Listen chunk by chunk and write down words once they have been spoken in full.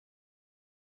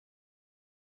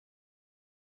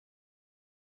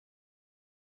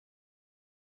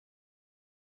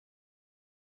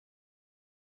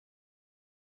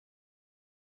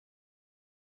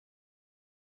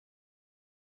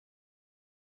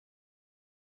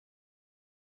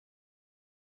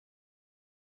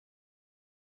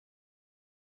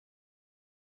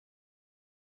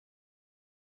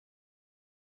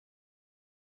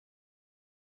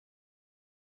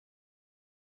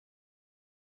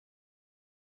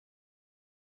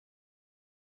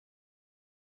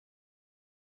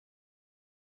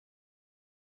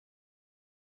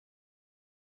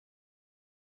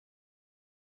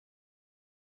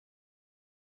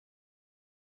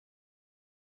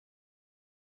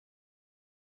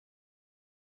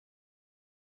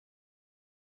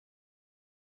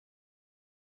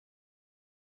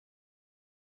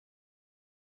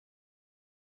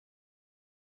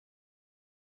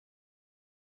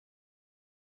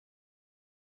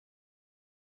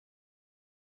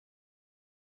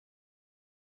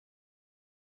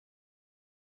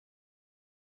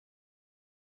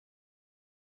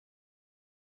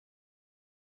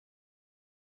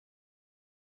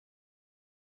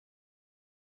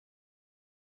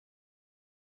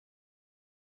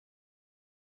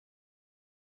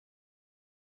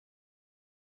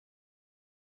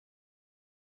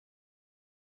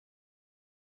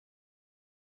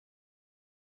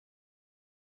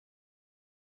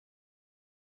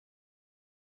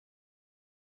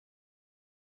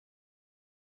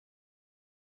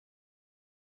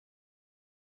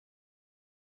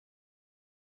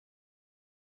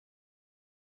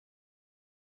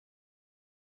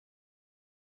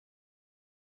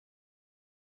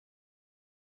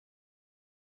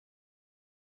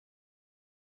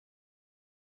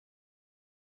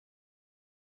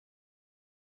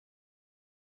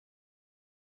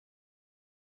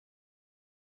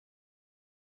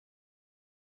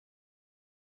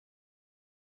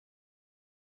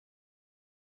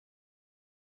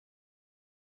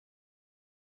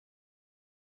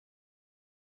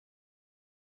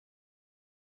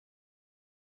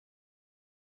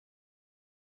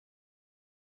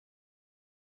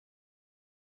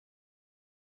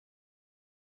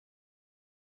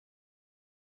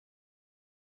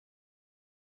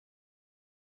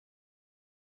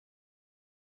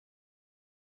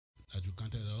that you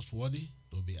counted us worthy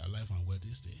to be alive and well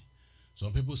this day.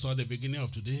 Some people saw the beginning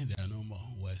of today, they are no more.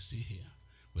 We're still here.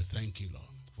 We thank you, Lord,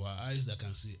 for our eyes that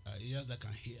can see, our ears that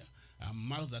can hear, our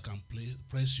mouth that can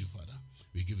praise you, Father.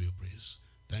 We give you praise.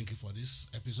 Thank you for this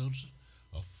episode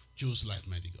of Choose Life,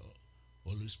 mighty God.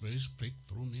 Holy Spirit, speak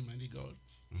through me, mighty God,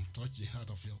 and touch the heart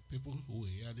of your people who will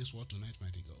hear this word tonight,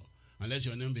 mighty God. And let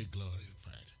your name be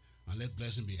glorified. And let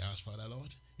blessing be ours, Father,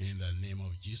 Lord. In the name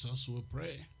of Jesus we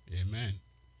pray. Amen.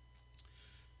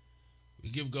 We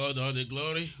give God all the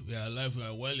glory. We are alive, we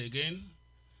are well again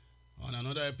on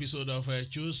another episode of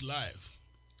Choose Life.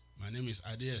 My name is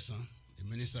Ade Esan, the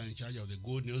minister in charge of the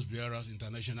Good News Bearers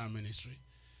International Ministry.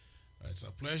 It's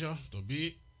a pleasure to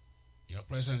be in your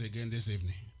presence again this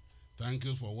evening. Thank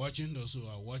you for watching, those who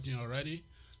are watching already,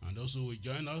 and those who will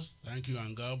join us. Thank you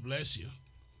and God bless you.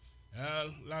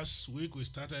 Last week we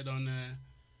started on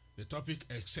the topic,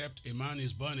 Except a Man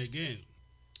is Born Again.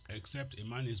 Except a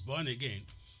Man is Born Again.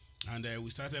 And we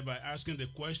started by asking the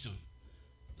question,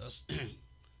 does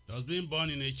being born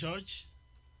in a church,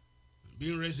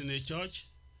 being raised in a church,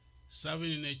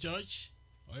 serving in a church,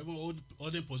 or even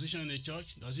holding position in a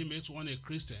church, does it make one a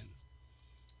Christian?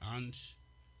 And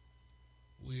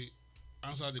we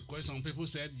answered the question. Some people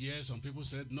said yes, some people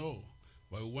said no.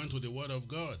 But we went to the Word of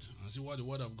God and see what the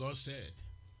Word of God said.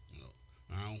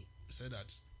 And it said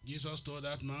that Jesus told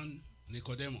that man,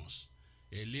 Nicodemus,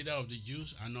 a leader of the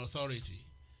Jews, an authority.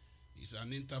 He's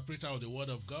an interpreter of the Word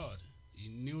of God. He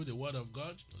knew the Word of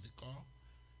God to the core.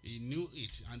 He knew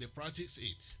it and they practiced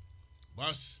it.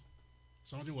 But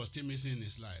something was still missing in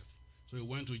his life. So he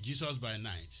went to Jesus by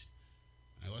night.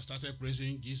 And he started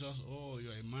praising Jesus. Oh,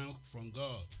 you're a man from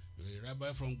God. You're a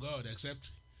rabbi from God, except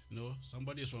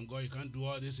somebody is from God. You can't do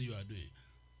all this you are doing.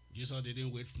 Jesus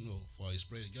didn't wait for his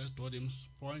praise. He just told him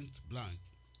point blank,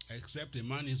 except a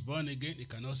man is born again, he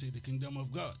cannot see the kingdom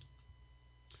of God.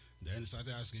 Then he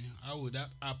started asking, how will that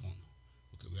happen?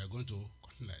 Okay, we are going to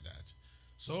continue like that.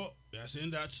 So we are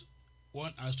saying that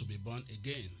one has to be born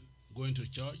again. Going to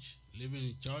church, living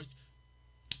in church,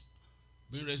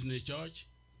 being raised in a church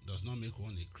does not make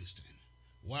one a Christian.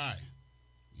 Why?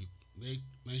 Make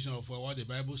mention of what the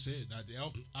Bible says, that the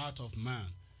heart of man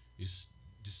is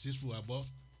deceitful above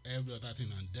every other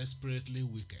thing and desperately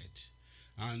wicked.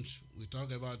 And we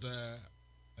talk about,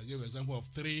 I give an example of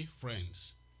 3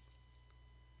 friends.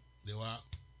 They were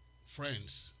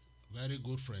friends, very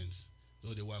good friends.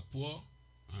 So they were poor,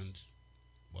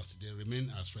 but they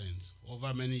remained as friends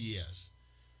over many years.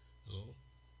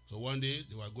 So one day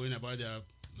they were going about their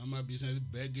normal business,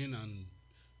 begging and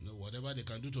whatever they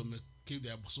can do to keep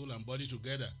their soul and body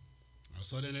together. And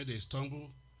suddenly they stumble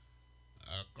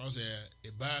across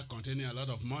a bag containing a lot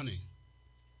of money,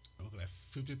 like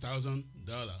 $50,000.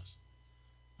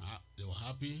 They were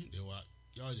happy.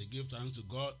 They gave thanks to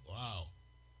God. Wow,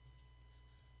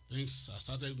 things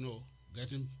started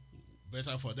getting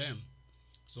better for them.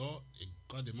 So they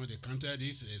got the money, they counted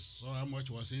it, they saw how much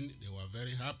was in, they were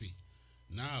very happy.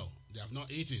 Now they have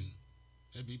not eaten,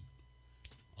 maybe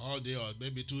all day or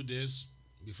maybe 2 days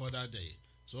before that day.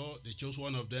 So they chose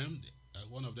one of them.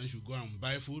 One of them should go and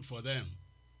buy food for them.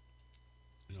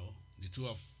 Two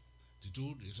of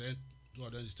them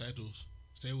decided to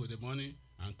stay with the money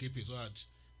and keep it so that,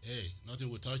 hey, nothing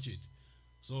will touch it.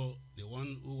 So the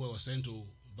one who was sent to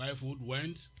buy food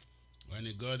went. When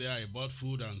he got there, he bought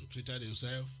food and treated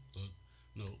himself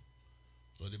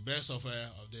to the best of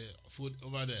the food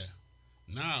over there.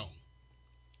 Now,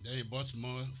 then he bought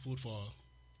more food for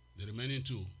the remaining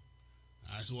 2.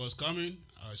 As he was coming,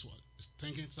 I was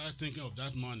started thinking of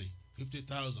that money,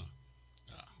 50,000.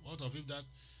 What if that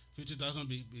 50,000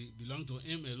 belong to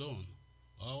him alone?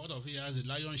 Or what if he has a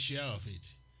lion's share of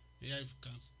it? He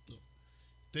can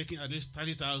taking at least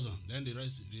 30,000, then the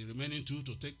remaining 2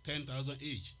 to take 10,000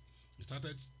 each. He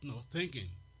started thinking,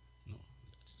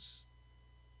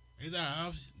 either I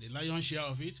have the lion's share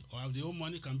of it or have the whole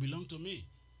money can belong to me.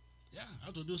 Yeah, I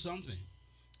have to do something.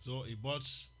 So he bought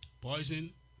poison,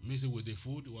 mixed it with the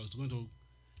food. He was going to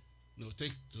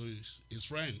take to his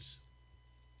friends.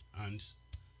 And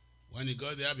when he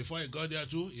got there, before he got there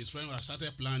too, his friend had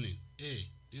started planning. Hey,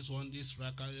 this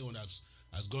Raka one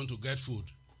has gone to get food.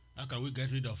 How can we get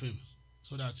rid of him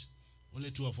so that only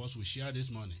 2 of us will share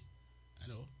this money?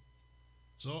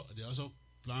 So they also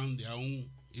plan their own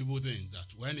evil thing, that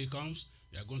when he comes,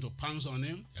 they are going to pounce on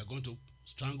him, they are going to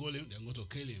strangle him, they are going to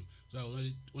kill him. So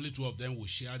only 2 of them will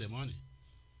share the money.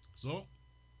 So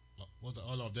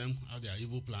all of them have their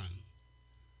evil plan.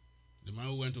 The man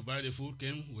who went to buy the food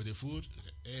came with the food and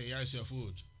said, hey, here's your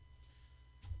food.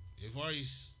 Before he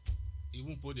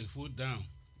even put the food down,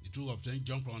 the 2 of them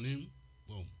jumped on him.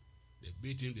 Boom. They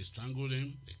beat him, they strangled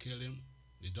him, they killed him.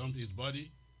 They dumped his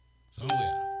body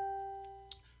somewhere.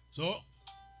 So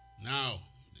now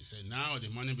they said, now the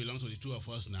money belongs to the two of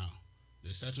us now.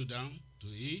 They settled down to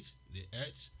eat. They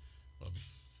ate. But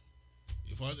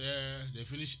before they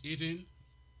finished eating,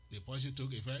 the poison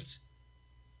took effect.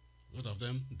 Both of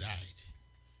them died.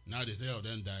 Now the three of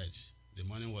them died. The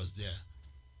money was there.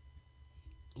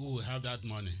 Who will have that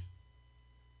money?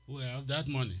 Who will have that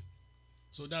money?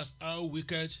 So that's how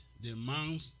wicked the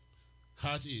man's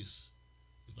heart is.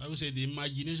 The Bible says the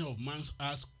imagination of man's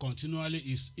heart continually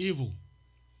is evil.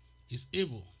 It's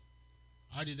evil.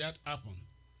 How did that happen?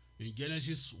 In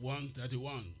Genesis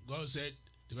 1:31, God said,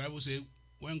 the Bible says,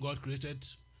 when God created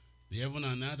the heaven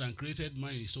and earth and created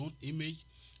man in his own image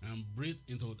and breathed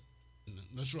into the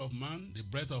nostril of man the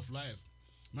breath of life,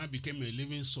 man became a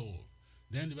living soul.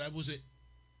 Then the Bible says,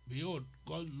 behold,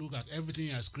 God looked at everything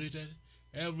he has created.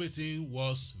 Everything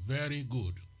was very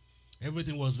good.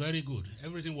 Everything was very good.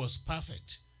 Everything was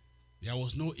perfect. There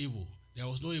was no evil. There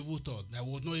was no evil thought. There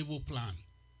was no evil plan.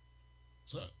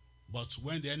 So, but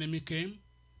when the enemy came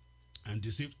and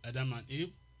deceived Adam and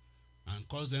Eve and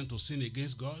caused them to sin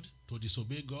against God, to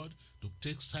disobey God, to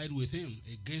take side with him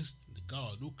against the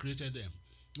God who created them,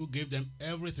 who gave them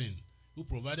everything, who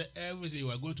provided everything they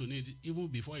were going to need even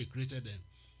before he created them,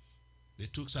 they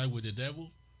took side with the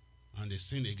devil and they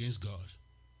sinned against God.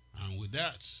 And with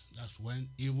that, that's when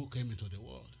evil came into the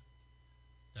world.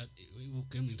 That evil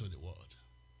came into the world.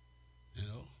 You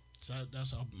know, so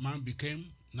that's how man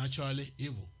became naturally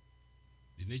evil.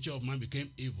 The nature of man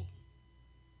became evil.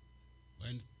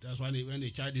 That's why when a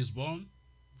child is born,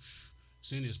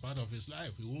 sin is part of his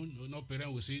life. No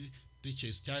parent will teach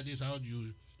his child this how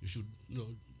you should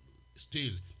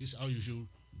steal. This is how you should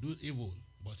do evil.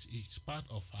 But it's part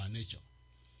of our nature.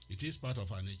 It is part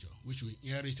of our nature, which we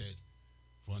inherited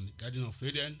from the Garden of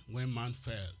Eden when man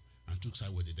fell and took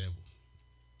side with the devil.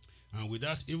 And with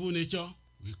that evil nature,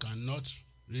 we cannot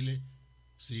really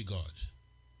see God.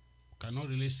 We cannot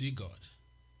really see God,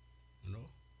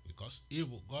 because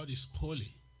God is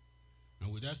holy.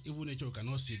 And with that evil nature, we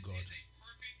cannot see God.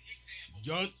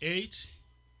 John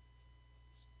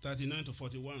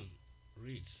 8:39-41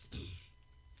 reads,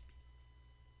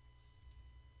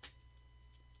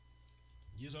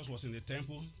 Jesus was in the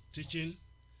temple teaching,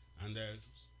 and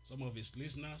some of his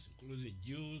listeners, including the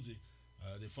Jews,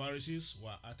 the Pharisees,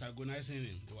 were antagonizing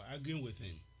him. They were arguing with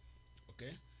him.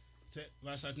 Okay?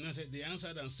 Verse 39 said, they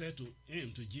answered and said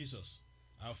to Jesus,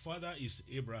 our father is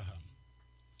Abraham.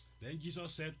 Then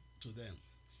Jesus said to them,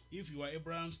 if you are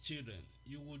Abraham's children,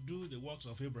 you would do the works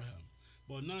of Abraham.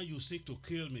 But now you seek to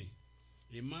kill me,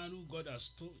 a man who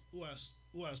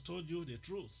has told you the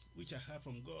truth, which I heard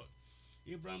from God.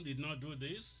 Abraham did not do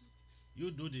this. You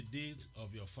do the deeds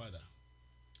of your father.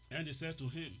 And they said to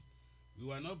him, we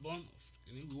were not born,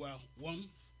 we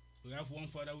have one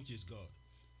father, which is God.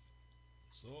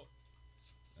 So,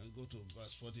 let's go to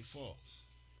verse 44.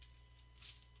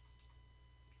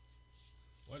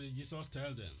 What did Jesus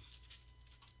tell them?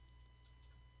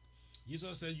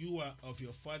 Jesus said, you are of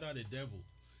your father the devil,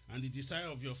 and the desire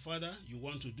of your father you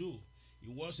want to do. He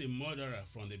was a murderer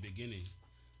from the beginning,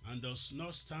 and does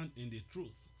not stand in the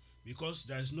truth, because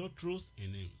there is no truth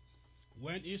in him.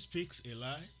 When he speaks a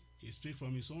lie, he speaks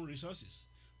from his own resources,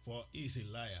 for he is a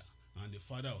liar and the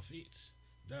father of it.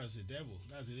 That is the devil.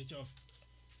 That's the nature of.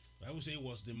 I would say he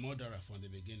was the murderer from the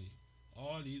beginning.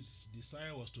 All his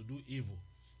desire was to do evil.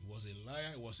 He was a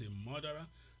liar. He was a murderer.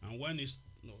 And when he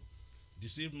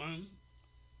deceived man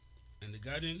in the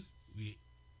garden, we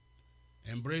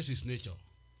embrace his nature.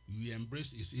 We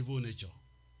embrace his evil nature.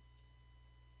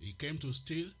 He came to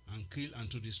steal and kill and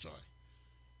to destroy.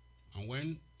 And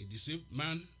when he deceived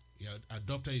man, he had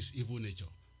adopted his evil nature.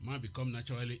 Man became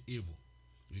naturally evil.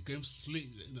 He became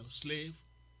slave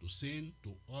to sin,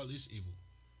 to all this evil.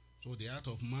 So the heart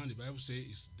of man, the Bible says,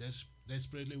 is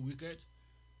desperately wicked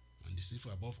and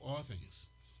deceitful above all things.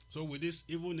 So with this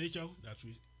evil nature that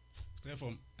we start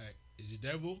from the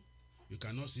devil, you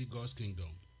cannot see God's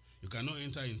kingdom. You cannot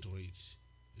enter into it.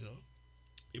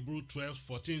 Hebrews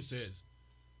 12:14 says,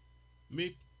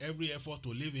 make every effort to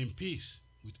live in peace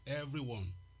with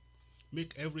everyone.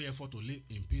 Make every effort to live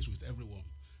in peace with everyone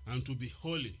and to be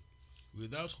holy.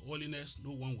 Without holiness,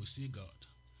 no one will see God.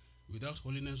 Without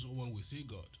holiness, no one will see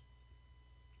God.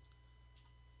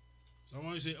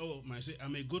 Someone will say,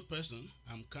 I'm a good person.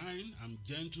 I'm kind. I'm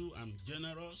gentle. I'm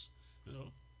generous.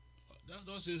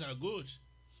 Those things are good.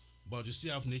 But you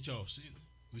still have nature of sin.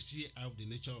 We still have the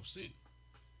nature of sin.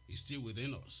 It's still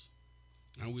within us.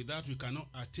 And with that, we cannot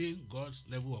attain God's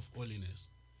level of holiness.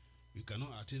 We cannot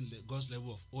attain God's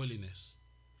level of holiness.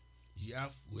 We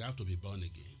have to be born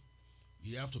again.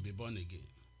 You have to be born again.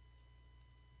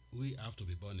 we have to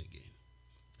be born again.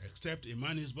 Except a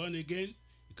man is born again,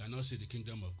 you cannot see the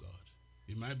kingdom of God.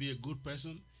 He might be a good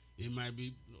person. He might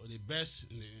be the best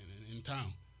in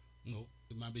town.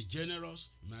 It might be generous.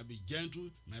 It might be gentle.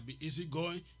 It might be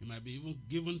easygoing. It might be even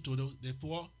given to the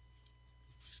poor.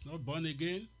 If he's not born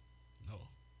again, no,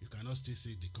 you cannot still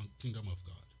see the kingdom of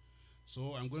God.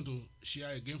 So I'm going to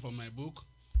share again from my book,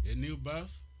 A New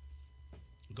Birth,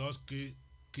 God's key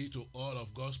to all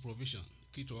of God's provision,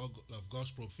 key to all of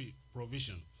God's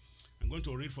provision. I'm going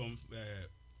to read from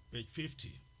page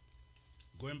 50,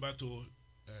 going back to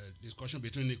discussion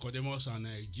between Nicodemus and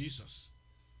Jesus.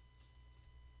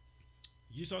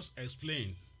 Jesus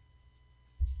explained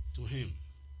to him,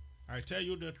 I tell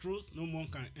you the truth, no one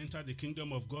can enter the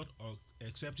kingdom of God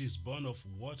except he is born of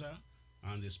water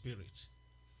and the Spirit.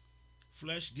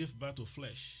 Flesh gives birth to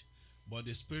flesh, but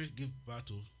the Spirit gives birth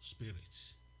to spirit.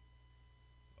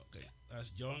 Okay,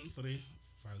 that's John 3,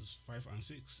 verse 5 and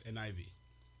 6, NIV.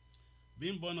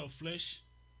 Being born of flesh,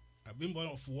 being born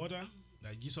of water,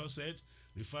 like Jesus said,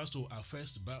 refers to our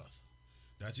first birth.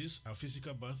 That is, our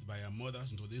physical birth by our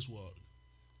mothers into this world.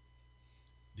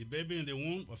 The baby in the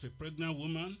womb of a pregnant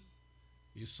woman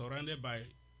is surrounded by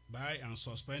and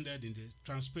suspended in the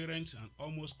transparent and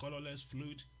almost colorless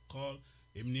fluid called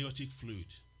amniotic fluid.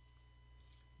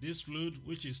 This fluid,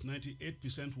 which is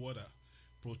 98% water,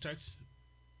 protects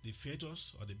the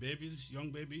fetus or the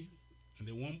young baby in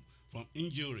the womb from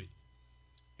injury,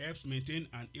 helps maintain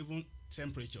an even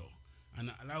temperature,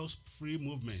 and allows free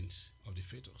movement of the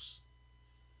fetus.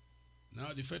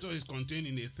 Now, the fetus is contained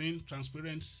in a thin,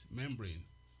 transparent membrane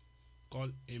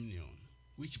called amnion,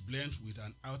 which blends with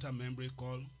an outer membrane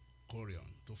called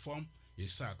chorion to form a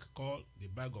sac called the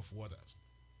bag of waters.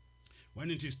 When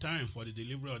it is time for the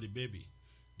delivery of the baby,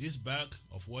 this bag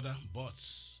of water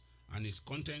bursts, and its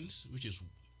contents, which is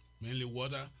mainly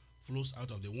water, flows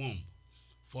out of the womb,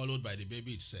 followed by the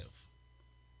baby itself.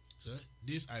 So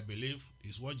this, I believe,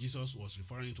 is what Jesus was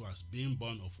referring to as being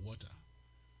born of water.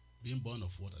 Being born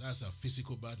of water. That's a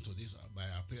physical birth to this by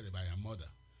our parent, by our mother.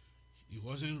 He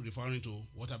wasn't referring to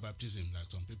water baptism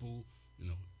like some people,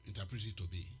 interpret it to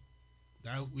be.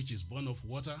 That which is born of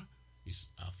water is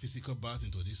a physical birth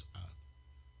into this earth.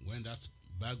 When that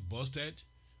bag bursted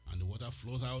and the water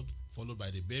flows out, followed by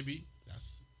the baby,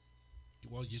 that's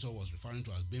what Jesus was referring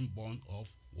to as being born of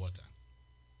water.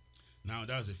 Now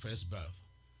that's the first birth.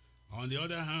 On the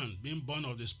other hand, being born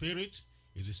of the Spirit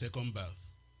is the second birth,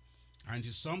 and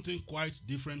it's something quite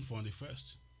different from the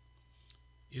first.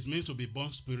 It means to be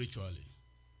born spiritually.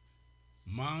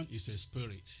 Man is a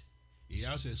spirit. He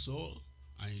has a soul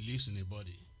and he lives in a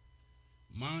body.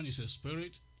 Man is a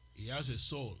spirit. He has a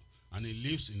soul and he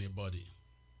lives in a body.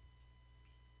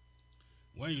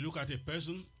 When you look at a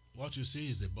person, what you see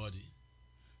is the body.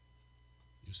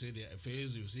 You see the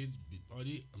face, you see the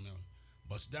body,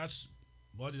 but that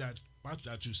body, that part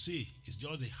that you see is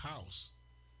just the house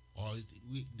or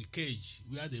the cage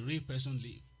where the real person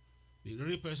lives. The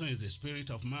real person is the spirit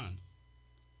of man.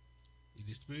 It's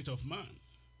the spirit of man,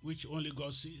 which only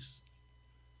God sees.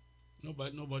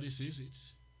 Nobody sees it.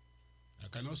 I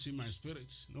cannot see my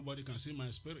spirit. Nobody can see my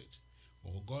spirit.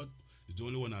 But God is the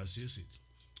only one that sees it.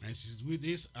 And it is with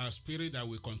this our spirit that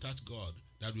we contact God,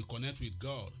 that we connect with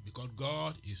God, because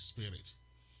God is spirit.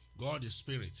 God is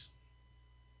spirit.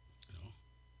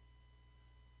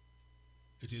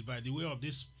 It is by the way of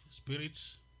this spirit,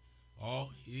 or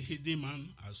a hidden man,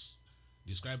 as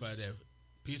described by the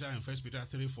Peter in 1 Peter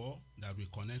 3:4, that we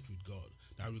connect with God,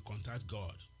 that we contact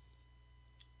God.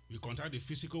 We contact the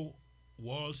physical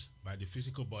world by the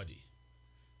physical body,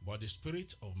 but the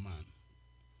spirit of man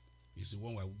is the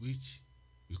one by which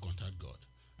we contact God.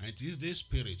 And it is this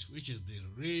spirit which is the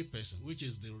real person, which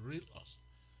is the real us.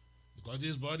 Because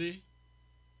this body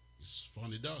is from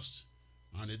the dust,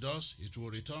 and the dust it will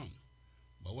return.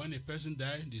 But when a person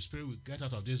dies, the spirit will get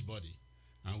out of this body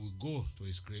and will go to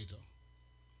his creator.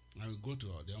 And will go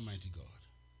to the Almighty God.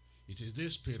 It is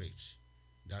this spirit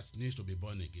that needs to be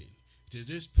born again. It is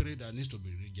this spirit that needs to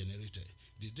be regenerated.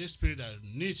 It is this spirit that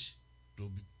needs to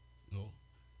be,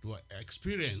 to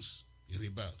experience a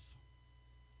rebirth.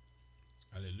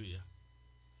 Hallelujah.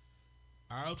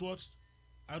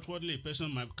 Outwardly, a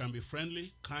person can be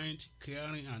friendly, kind,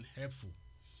 caring, and helpful.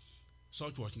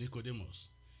 Such was Nicodemus.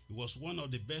 He was one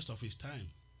of the best of his time.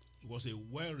 He was a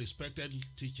well-respected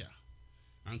teacher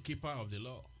and keeper of the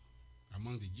law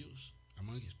among the Jews,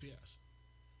 among his peers.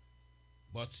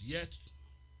 But yet,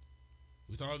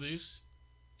 with all this,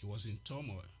 he was in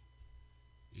turmoil.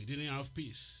 He didn't have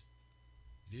peace.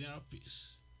 He didn't have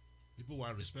peace. People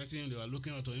were respecting him. They were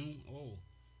looking up to him,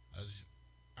 as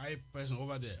a high person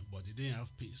over there, but he didn't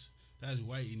have peace. That is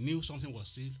why he knew something was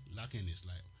still lacking in his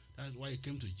life. That's why he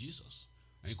came to Jesus.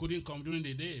 And he couldn't come during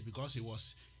the day because he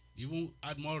was even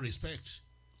had more respect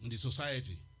in the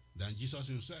society than Jesus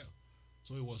himself.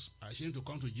 So he was ashamed to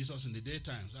come to Jesus in the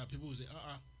daytime. So people would say,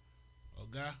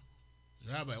 Oga,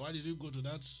 Rabbi, why did you go to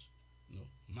that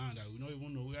man that we don't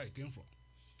even know where he came from?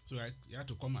 So he had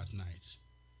to come at night.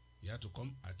 He had to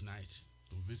come at night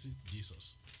to visit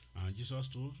Jesus. And Jesus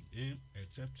told him,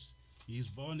 except he is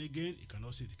born again, he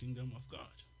cannot see the kingdom of God.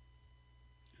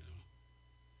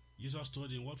 Jesus told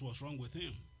him what was wrong with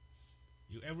him.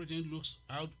 Everything looks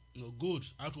good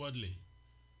outwardly.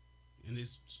 In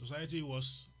his society, he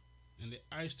was in the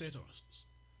high status,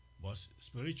 but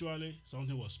spiritually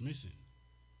something was missing.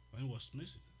 Something was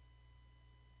missing.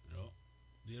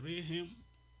 The real him,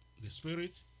 the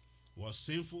spirit, was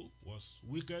sinful, was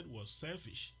wicked, was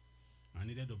selfish, and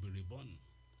needed to be reborn.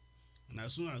 And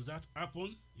as soon as that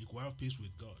happened, he could have peace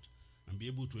with God and be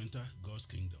able to enter God's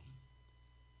kingdom.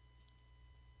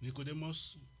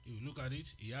 Nicodemus, if you look at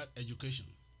it, he had education.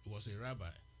 He was a rabbi,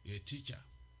 a teacher.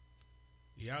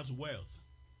 He has wealth.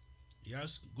 He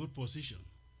has good position.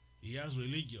 He has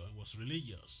religion. He was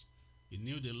religious. He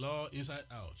knew the law inside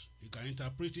out. He can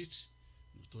interpret it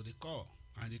to the core,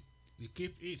 and he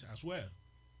keep it as well.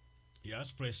 He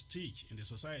has prestige in the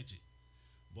society.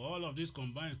 But all of this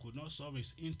combined could not solve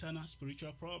his internal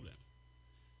spiritual problem.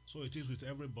 So it is with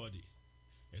everybody.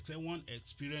 Except one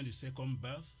experience the second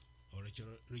birth or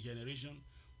regeneration,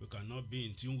 we cannot be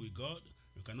in tune with God,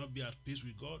 we cannot be at peace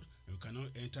with God, and we cannot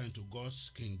enter into God's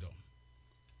kingdom.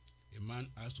 A man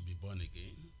has to be born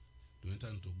again to enter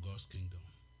into God's kingdom.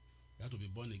 You have to be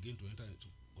born again to enter into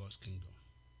God's kingdom.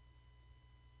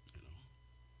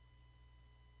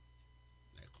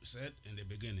 Like we said in the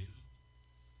beginning,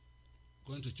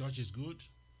 going to church is good.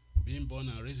 Being born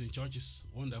and raised in church is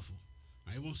wonderful.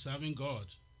 And even serving God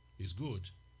is good.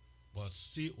 But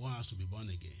still, one has to be born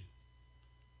again.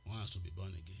 One has to be born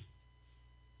again.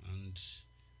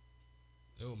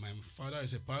 And my father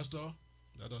is a pastor.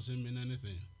 That doesn't mean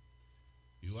anything.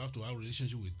 You have to have a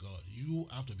relationship with God. You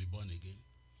have to be born again.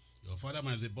 Your father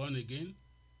might be born again.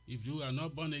 If you are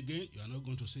not born again, you are not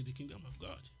going to see the kingdom of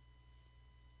God.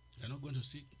 You are not going to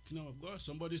see the kingdom of God.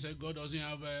 Somebody said God doesn't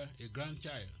have a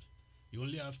grandchild. You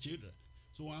only have children.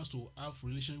 So one has to have a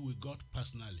relationship with God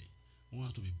personally. One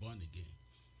has to be born again.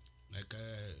 Like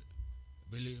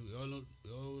we all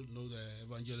know the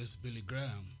evangelist Billy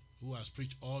Graham, who has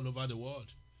preached all over the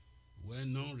world.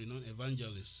 Well-known, renowned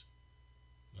evangelist.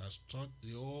 He has taught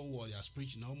the whole world. He has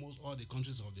preached in almost all the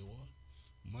countries of the world.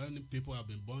 Many people have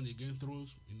been born again through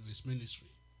his ministry.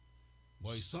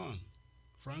 But his son,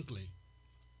 frankly,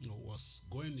 was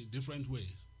going in different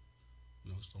ways.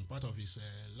 Some part of his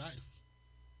life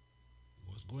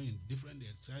was going different,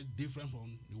 different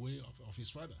from the way of his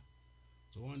father.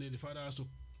 So one day the father has to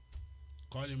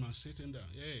call him and sit him down.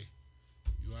 Hey,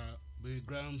 you are Billy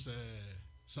Graham's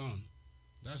son.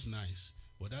 That's nice,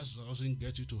 but that doesn't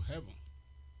get you to heaven.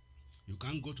 You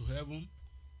can't go to heaven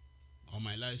on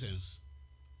my license,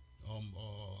 on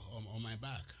my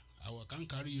back. I can't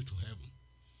carry you to heaven.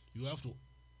 You have to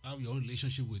have your own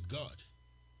relationship with God.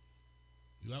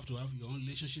 You have to have your own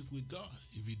relationship with God.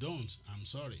 If you don't, I'm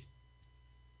sorry.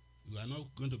 You are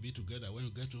not going to be together when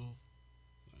you get to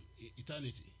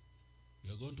eternity.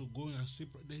 You are going to go in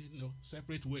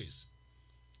separate ways.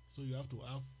 So you have to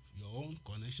have your own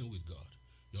connection with God.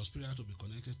 Your spirit has to be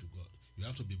connected to God. You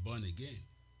have to be born again.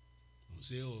 Don't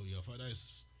say, oh, your father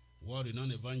is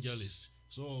world-renowned evangelist,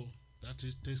 so that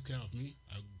takes care of me.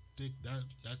 I'll take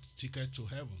that ticket to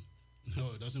heaven.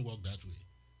 No, it doesn't work that way.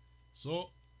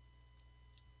 So,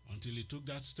 until he took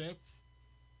that step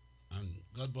and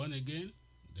got born again,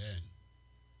 then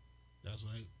that's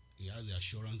why he has the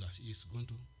assurance that he's going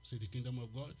to see the kingdom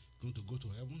of God, going to go to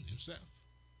heaven himself.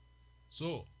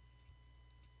 So,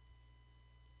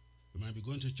 we might be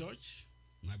going to church,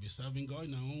 might be serving God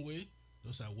in our own way.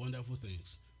 Those are wonderful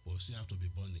things, but we still have to be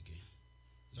born again.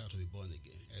 You have to be born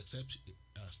again. Except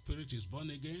our spirit is born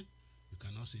again, you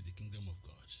cannot see the kingdom of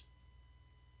God.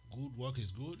 Good work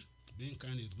is good, being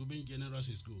kind is good, being generous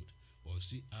is good, but you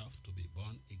still have to be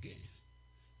born again.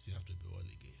 Still have to be born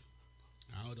again.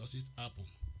 How does it happen?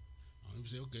 And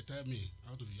people say, okay, tell me,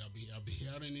 how to be? I'll be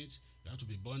hearing it. You have to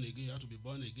be born again. You have to be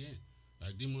born again.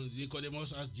 Like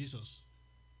Nicodemus asked Jesus,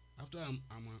 after I'm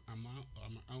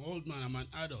an old man, I'm an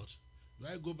adult. Do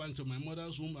I go back to my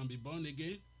mother's womb and be born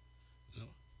again? No,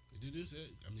 he didn't say.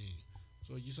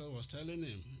 So Jesus was telling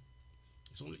him,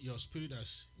 it's only your spirit that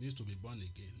needs to be born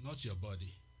again, not your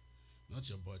body. Not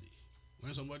your body.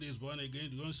 When somebody is born again,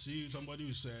 you don't see somebody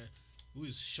who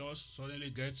is short suddenly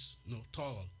gets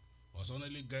tall, or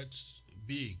suddenly get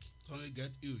big, suddenly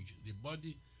get huge. The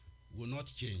body will not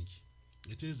change.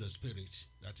 It is the spirit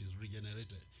that is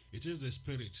regenerated. It is the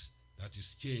spirit that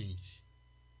is changed.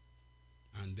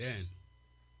 And then,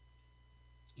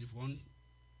 if one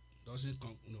doesn't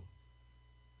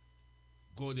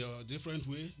go the different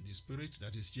way, the spirit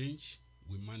that is changed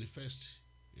will manifest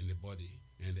in the body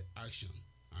and the action,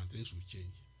 and things will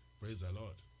change. Praise the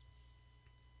Lord.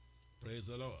 Praise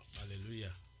the Lord.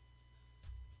 Hallelujah.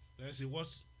 Let's see what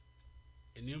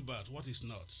a new birth, what is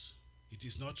not. It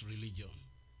is not religion.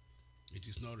 It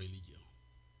is not religion.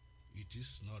 It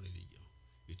is not religion.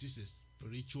 It is a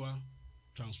spiritual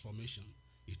transformation.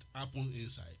 It happens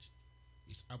inside.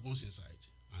 It happens inside.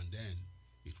 And then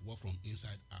it works from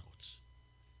inside out.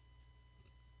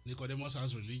 Nicodemus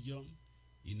has religion.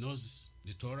 He knows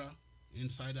the Torah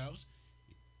inside out.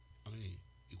 I mean,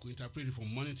 he could interpret it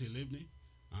from morning till evening.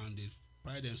 And they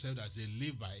pride themselves that they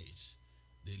live by it.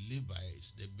 They live by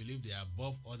it. They believe they are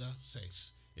above other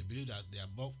sects. They believe that they are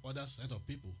above other set of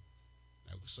people.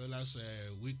 Like we saw last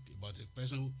week about a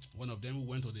person, one of them who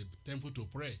went to the temple to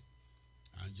pray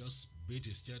and just beat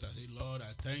his chest and said, Lord,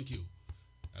 I thank you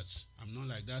that I'm not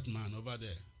like that man over there.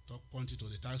 Pointing to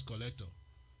the tax collector.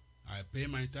 I pay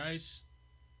my tithes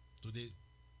to the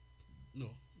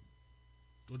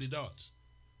dot.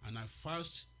 And I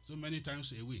fast so many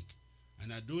times a week.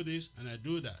 And I do this and I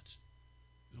do that.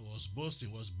 It was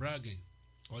boasting, was bragging.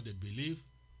 Or they believe,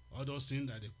 all those things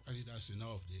that that's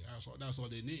enough. That's all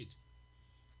they need.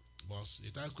 But the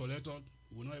tax collector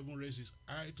will not even raise his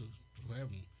eye to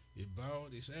heaven. He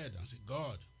bowed his head and said,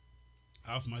 God,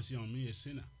 have mercy on me, a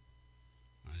sinner.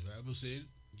 And the Bible said,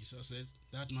 Jesus said,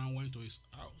 that man went to his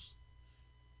house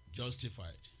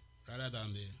justified, rather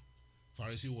than the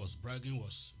Pharisee was bragging,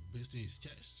 was beating his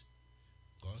chest.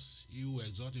 Because he who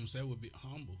exalts himself will be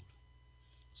humbled.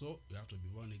 So you have to be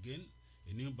born again.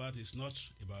 A new birth is not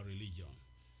about religion.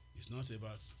 It's not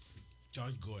about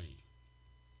church going.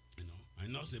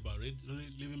 And not about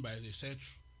living by the set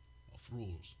of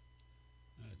rules.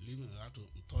 Living how to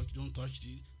touch, don't touch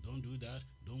this, don't do that,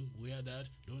 don't wear that,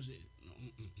 don't say. No,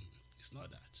 it's not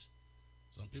that.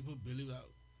 Some people believe that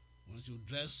once you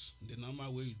dress the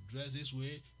normal way, you dress this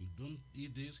way, you don't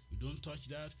eat this, you don't touch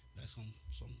that. That's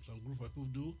some group of people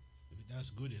do. Maybe that's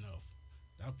good enough.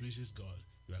 That pleases God.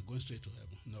 You are going straight to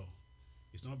heaven. No.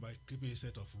 It's not by keeping a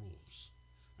set of rules.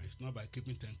 And it's not by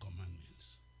keeping 10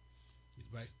 commandments. It's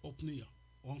by opening your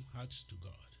own hearts to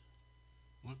God.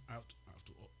 One heart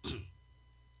to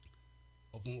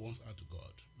open one's heart to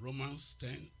God. Romans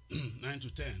 10, 9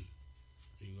 to 10.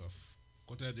 You have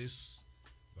quoted this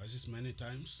verses many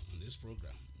times on this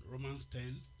program. Romans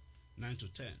 10, 9 to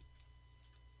 10.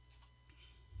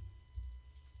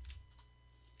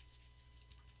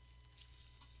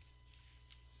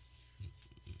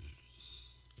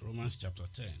 Romans chapter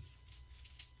 10.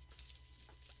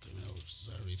 Okay, I will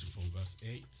start reading from verse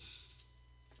 8.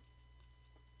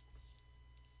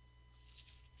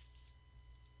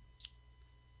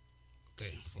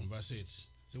 Okay, from verse 8.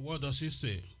 So what does it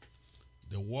say?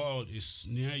 The word is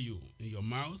near you, in your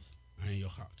mouth and in your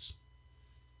heart.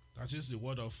 That is the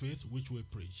word of faith which we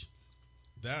preach.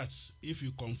 That if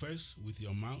you confess with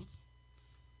your mouth,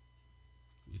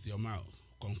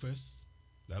 confess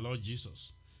the Lord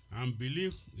Jesus, and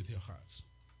believe with your heart,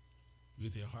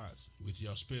 with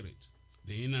your spirit,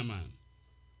 the inner man,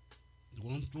 the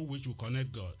one through which you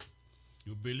connect God.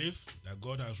 You believe that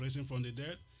God has risen from the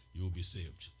dead, you will be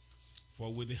saved.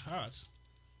 For with the heart,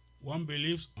 one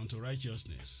believes unto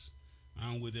righteousness,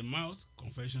 and with the mouth,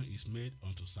 confession is made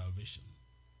unto salvation.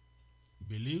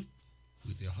 Believe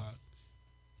with your heart,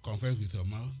 confess with your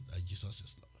mouth that Jesus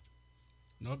is Lord.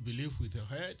 Not believe with your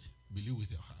head, believe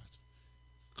with your heart.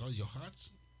 Because your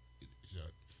heart,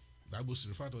 the Bible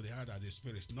refers to the heart as the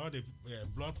spirit, not the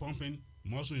blood pumping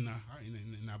muscle in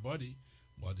our body,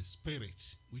 but the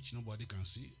spirit, which nobody can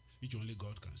see, which only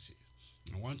God can see.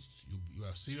 And once you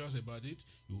are serious about it,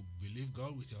 you believe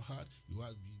God with your heart, you are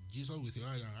Jesus with your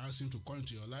heart, and ask Him to come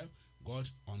into your life, God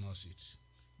honors it.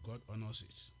 God honors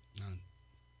it. And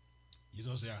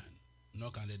Jesus said,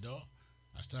 knock on the door.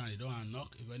 I stand at the door and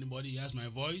knock. If anybody hears my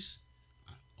voice,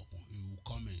 He will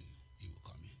come in. He will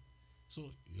come in. So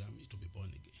you have to be born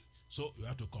again. So you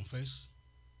have to confess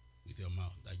with your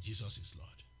mouth that Jesus is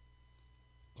Lord.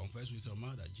 Confess with your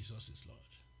mouth that Jesus is Lord.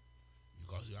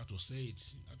 Because you have to say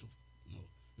it.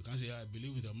 You can't say, I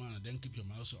believe with your mouth and then keep your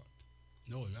mouth shut.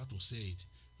 No, you have to say it.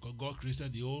 Because God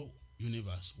created the whole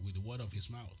universe with the word of His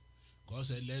mouth. God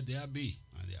said, let there be,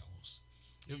 and there was.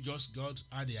 If just God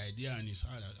had the idea in His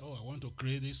heart that, I want to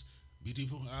create this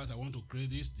beautiful earth, I want to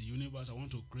create this, the universe, I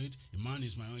want to create, a man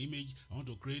is my own image, I want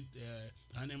to create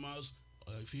animals,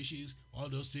 fishes, all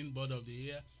those things, bird of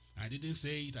the air, I didn't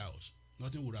say it out.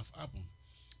 Nothing would have happened.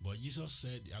 But Jesus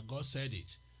said, God said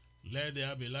it. Let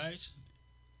there be light,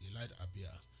 the light appeared.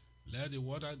 Let the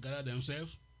water gather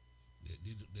themselves,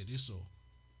 they did so.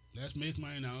 Let's make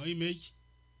man in our image,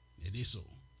 they did so.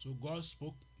 So God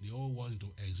spoke the whole world into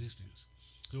existence.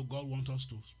 So God wants us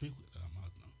to speak with our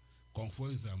mouth now.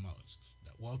 Confess with our mouth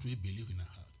that what we believe in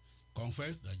our heart.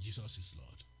 Confess that Jesus is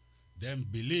Lord. Then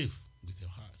believe with your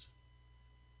heart.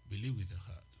 Believe with your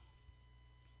heart.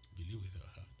 Believe with your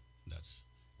heart that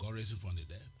God raised him from the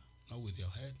dead. Not with your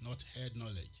head, not head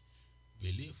knowledge.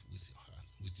 Believe with your heart,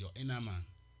 with your inner man.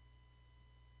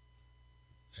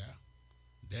 Yeah.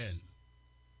 Then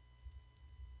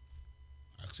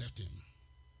accept him.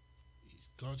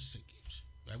 God is a gift.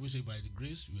 The Bible says by the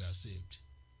grace we are saved.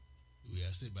 We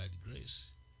are saved by the grace.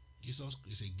 Jesus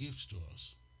is a gift to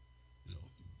us.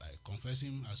 By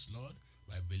confessing him as Lord,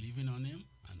 by believing on him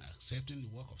and accepting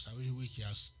the work of salvation which he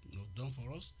has done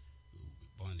for us, we will be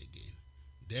born again.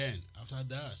 Then after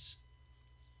that,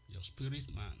 your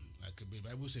spirit man, like the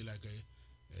Bible says, like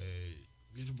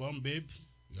a little born babe,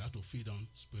 you have to feed on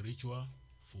spiritual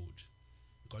food.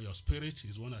 Because your spirit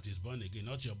is one that is born again,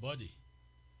 not your body.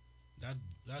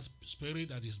 That spirit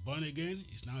that is born again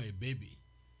is now a baby.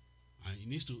 And it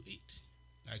needs to eat.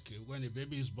 Like when a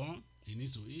baby is born, he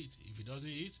needs to eat. If he doesn't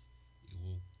eat, he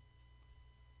will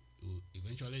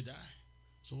eventually die.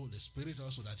 So the spirit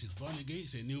also that is born again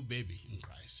is a new baby in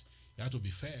Christ. You have to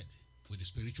be fed with the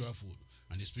spiritual food.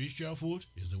 And the spiritual food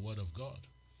is the word of God.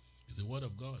 It's the word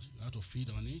of God. You have to feed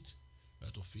on it. You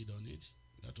have to feed on it.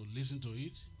 You have to listen to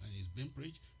it when it's being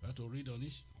preached. You have to read on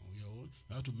it on your own.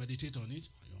 You have to meditate on it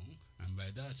on your own. And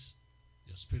by that,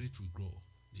 your spirit will grow.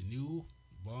 The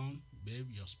newborn babe,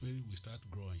 your spirit will start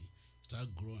growing.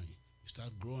 Start growing.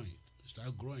 Start growing.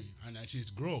 Start growing. And as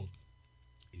it grows,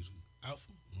 it will have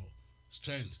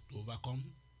strength to overcome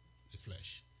the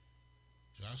flesh.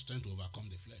 You have strength to overcome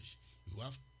the flesh. You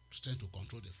have strength to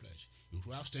control the flesh. You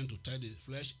have strength to tell the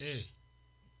flesh, hey,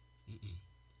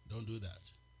 don't do that.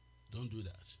 Don't do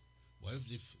that. But if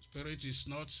the spirit is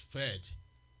not fed,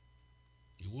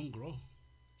 you won't grow.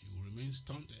 You will remain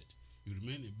stunted. You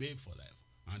remain a babe for life.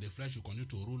 And the flesh will continue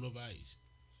to rule over it.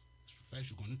 The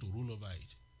flesh will continue to rule over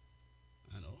it.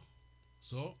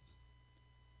 So,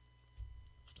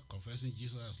 after confessing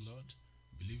Jesus as Lord,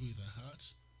 believing with our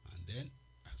hearts, and then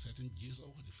accepting Jesus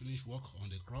for the finished work on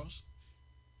the cross,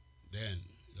 then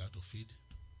you have to feed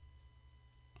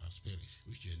our spirit,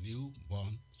 which is a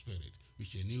newborn spirit,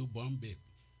 which is a newborn babe.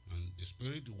 And the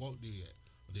spirit,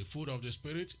 the food of the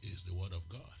spirit is the word of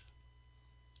God.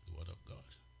 The word of God.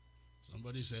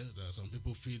 Somebody said that some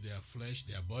people feed their flesh,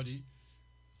 their body,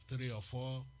 3 or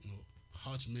 4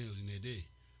 hot meals in a day,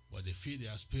 but they feed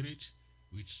their spirit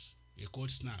with a cold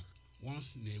snack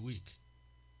once in a week.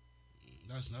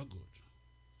 That's not good.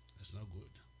 That's not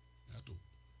good. You have to,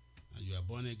 and you are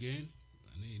born again,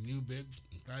 and a new babe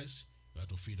in Christ, you have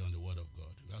to feed on the word of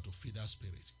God. You have to feed that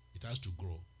spirit. It has to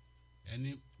grow.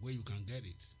 Any way you can get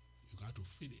it, you have to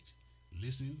feed it.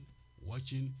 Listen,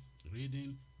 watching,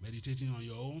 reading, meditating on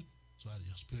your own, so that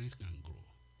your spirit can grow.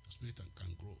 Your spirit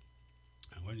can grow.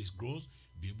 And when it grows,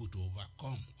 be able to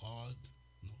overcome all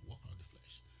work of the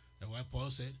flesh. That's why Paul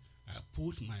said, I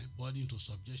put my body into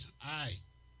subjection. I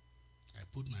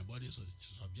put my body into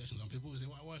subjection. Some people will say,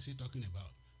 what is he talking about?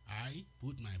 I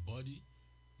put my body.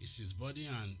 Is his body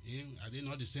and him, are they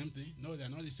not the same thing? No, they are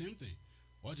not the same thing.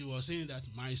 What he was saying, that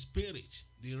my spirit,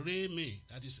 the real me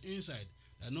that is inside,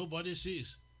 that nobody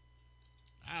sees,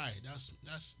 that's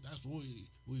who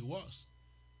he was.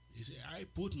 He said, I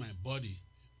put my body,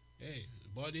 the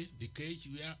body, the cage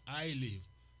where I live,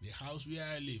 the house where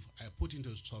I live, I put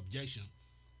into subjection.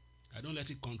 I don't let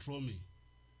it control me.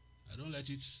 I don't let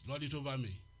it lord it over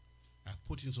me. I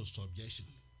put into subjection.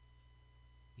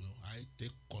 I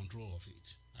take control of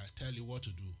it. I tell you what to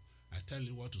do. I tell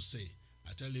you what to say.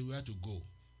 I tell you where to go.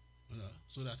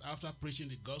 So that after preaching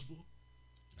the gospel,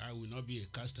 I will not be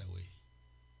a castaway.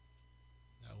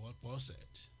 That's what Paul said.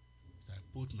 I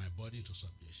put my body into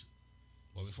subjection.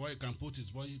 But before he can put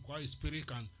his body, before his spirit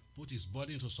can put his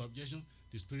body into subjection,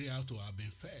 the spirit has to have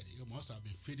been fed. He must have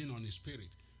been feeding on his spirit.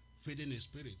 Feeding his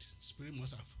spirit. Spirit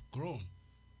must have grown.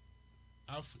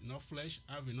 Have enough flesh,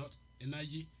 have enough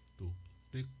energy to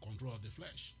take control of the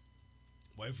flesh.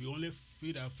 But if you only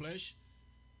feed our flesh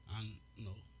and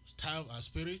starve our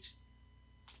spirit,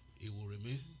 it will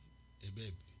remain a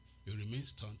baby. It will remain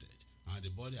stunted. And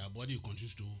our body will continue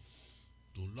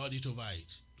to lord it over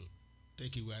it, to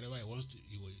take it wherever it wants to,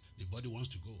 the body wants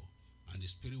to go. And the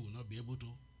spirit will not be able to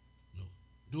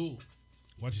do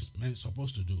what it's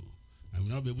supposed to do. And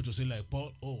will not be able to say like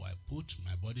Paul, I put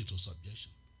my body to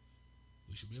subjection.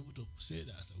 We should be able to say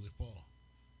that with Paul.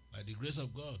 By the grace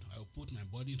of God, I will put my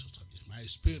body into subjection. My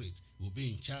spirit will be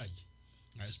in charge.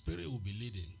 My spirit will be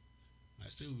leading. My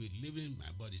spirit will be leading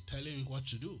my body, telling me what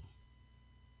to do.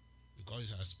 Because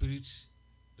it's our spirit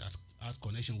that has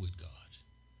connection with God.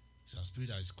 It's our spirit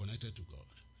that is connected to God.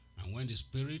 And when the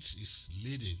spirit is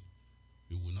leading,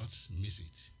 we will not miss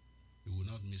it. We will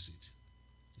not miss it.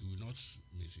 We will not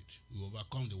miss it. We will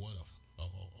overcome the word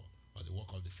of the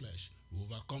work of the flesh. We will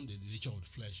overcome the nature of the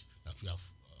flesh that we have,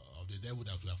 of the devil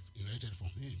that we have inherited from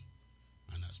him.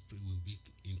 And our spirit will be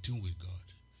in tune with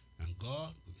God. And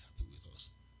God will be happy with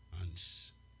us. And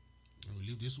when we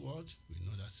leave this world, we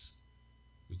know that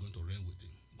we're going to reign with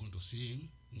him. We're going to see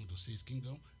him. We're going to see his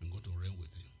kingdom. And going to reign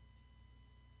with him.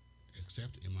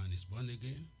 Except a man is born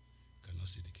again, cannot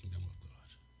see the kingdom of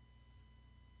God.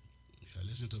 If you are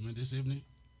listening to me this evening,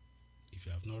 if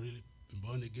you have not really been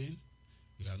born again,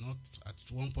 you are not at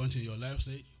one point in your life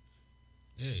say,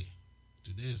 hey,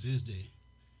 today is this day.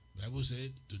 The Bible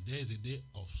said today is the day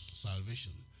of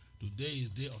salvation. Today is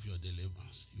the day of your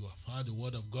deliverance. You have heard the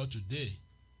word of God today.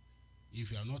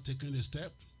 If you are not taking the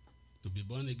step to be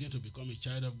born again, to become a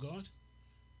child of God,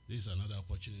 this is another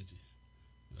opportunity.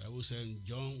 The Bible said in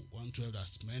John 1:12,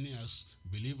 as many as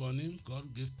believe on him,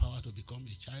 God gave power to become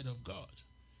a child of God.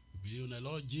 You believe in the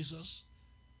Lord Jesus,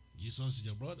 Jesus is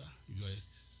your brother. You are a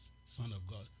son of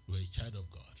God. You are a child of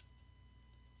God.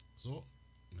 So,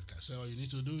 like I said, all you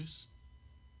need to do is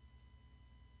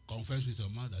confess with your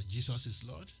mouth that Jesus is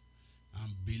Lord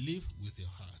and believe with your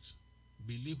heart.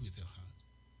 Believe with your heart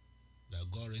that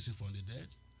God raised him from the dead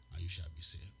and you shall be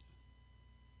saved.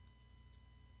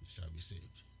 You shall be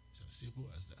saved. It's as simple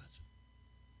as that.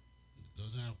 It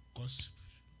doesn't cost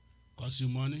you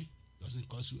money, doesn't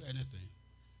cost you anything.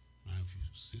 And if you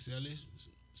sincerely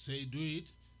say do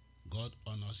it, God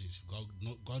honors it.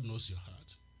 God knows your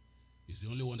heart. He's the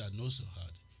only one that knows your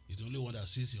heart. He's the only one that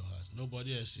sees your heart.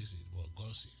 Nobody else sees it, but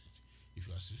God sees it. If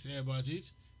you are sincere about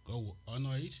it, God will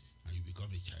honor it and you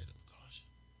become a child of God.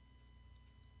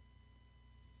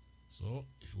 So,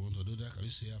 if you want to do that, can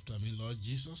you say after me, Lord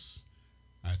Jesus,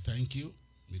 I thank you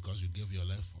because you gave your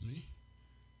life for me.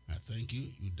 I thank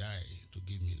you, you died to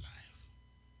give me life.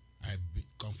 I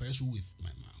confess you with my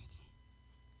mouth.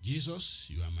 Jesus,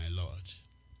 you are my Lord.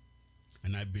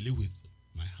 And I believe with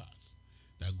my heart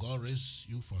that God raised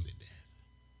you from the dead.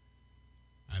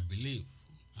 I believe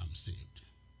I'm saved.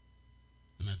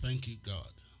 And I thank you,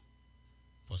 God,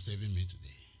 for saving me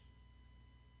today.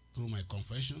 Through my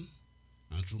confession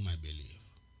and through my belief.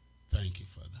 Thank you,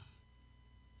 Father.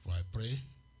 For I pray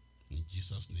in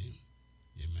Jesus' name,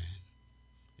 amen.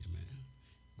 Amen.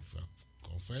 If you have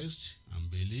confessed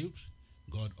and believed,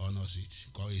 God honors it.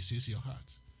 God sees your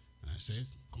heart. And I said,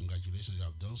 congratulations, you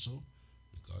have done so.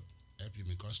 May God help you,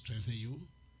 may God strengthen you.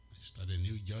 Start a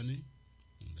new journey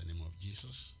in the name of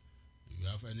Jesus. If you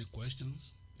have any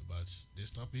questions about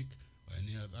this topic or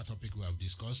any other topic we have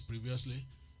discussed previously,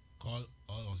 call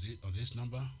on this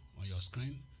number on your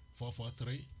screen,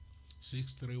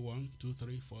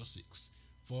 443-631-2346.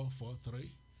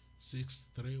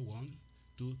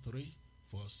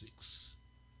 443-631-2346.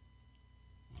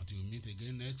 Until we meet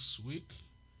again next week,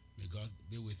 may God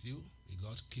be with you, may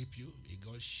God keep you, may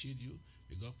God shield you,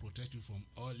 may God protect you from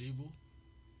all evil.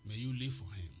 May you live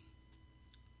for him.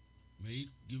 May he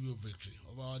give you victory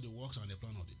over all the works and the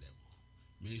plan of the devil.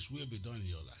 May his will be done in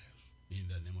your life. In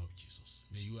the name of Jesus.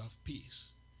 May you have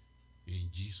peace.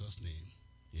 In Jesus' name.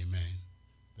 Amen.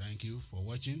 Thank you for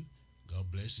watching.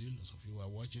 God bless you. Those of you who are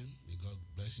watching, may God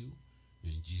bless you.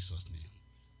 In Jesus' name.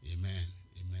 Amen.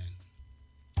 Amen.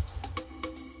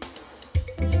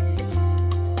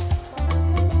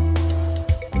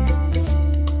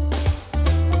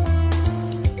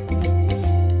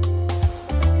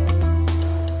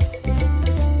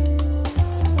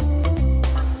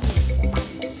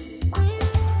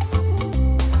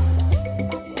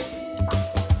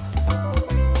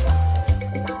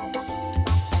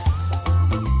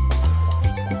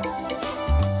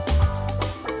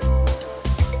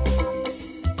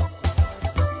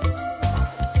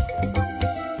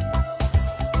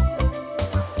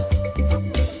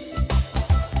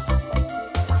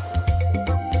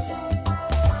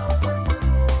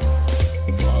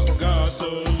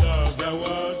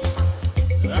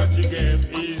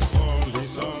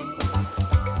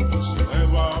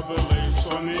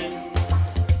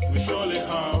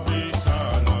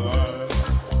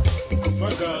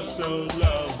 So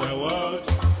love the world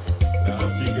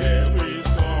that he gave his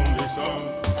only son.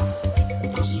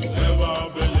 Whosoever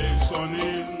believes on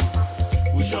him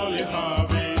will surely have